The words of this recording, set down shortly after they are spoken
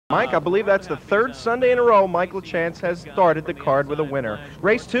Mike, I believe that's the third Sunday in a row Mike Lachance has started the card with a winner.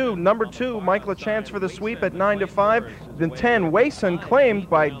 Race 2, number 2, Mike Lachance for the sweep at 9-5. Then 10, Wason, claimed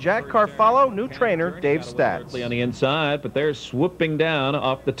by Jack Carfallo, new trainer Dave Stats. On the inside, but they're swooping down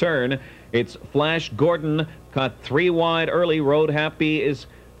off the turn. It's Flash Gordon, caught 3 wide early. Road Happy is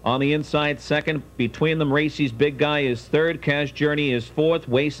on the inside second. Between them, Racy's Big Guy is third. Cash Journey is fourth.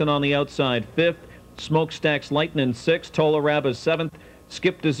 Wason on the outside fifth. Smokestack's Lightning sixth. Tolarab is seventh.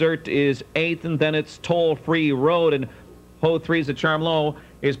 Skip Dessert is eighth, and then it's Toll Free Road, and Ho 3's a Charm Low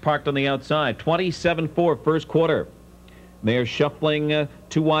is parked on the outside. 27-4 first quarter. They're shuffling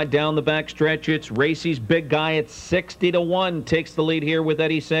 2 wide down the back stretch. It's Racy's Big Guy at 60-1. Takes the lead here with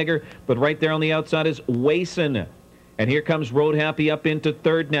Eddie Sager, but right there on the outside is Wason. And here comes Road Happy up into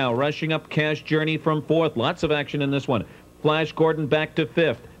third now. Rushing up Cash Journey from fourth. Lots of action in this one. Flash Gordon back to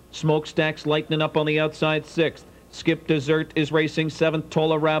fifth. Smokestack's Lightning up on the outside sixth. Skip Dessert is racing seventh.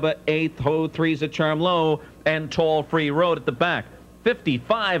 Tolaraba eighth. Ho 3's a Charm Low, and Toll Free Road at the back.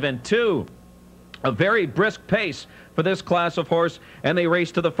 55-2. A very brisk pace for this class of horse, and they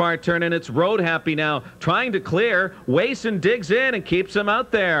race to the far turn, and it's Road Happy now trying to clear. Wason digs in and keeps him out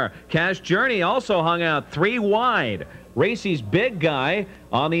there. Cash Journey also hung out 3 wide. Racy's Big Guy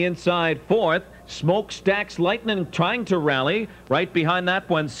on the inside fourth. Smokestack's Lightning trying to rally. Right behind that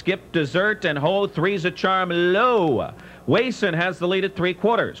one, Skip Dessert, and Ho 3's a Charm Low. Wason has the lead at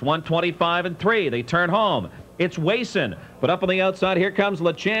 3/4. 125-3. They turn home. It's Wason, but up on the outside, here comes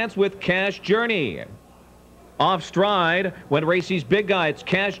Lachance with Cash Journey. Off stride when Racy's Big Guy. It's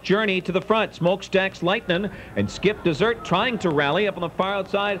Cash Journey to the front. Smokestack's Lightning and Skip Dessert trying to rally up on the far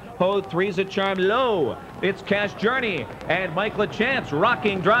outside. Ho 3's a Charm Low. It's Cash Journey and Mike Lachance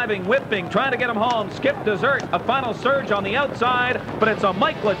rocking, driving, whipping, trying to get him home. Skip Dessert, a final surge on the outside, but it's a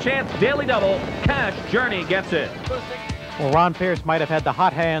Mike Lachance daily double. Cash Journey gets it. Well, Ron Pierce might have had the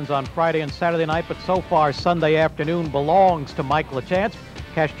hot hands on Friday and Saturday night, but so far Sunday afternoon belongs to Mike Lachance.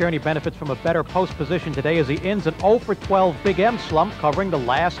 Cash Journey benefits from a better post position today as he ends an 0-for-12 Big M slump covering the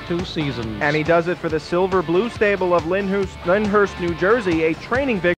last 2 seasons. And he does it for the Silver Blue stable of Lyndhurst, New Jersey, a training victory.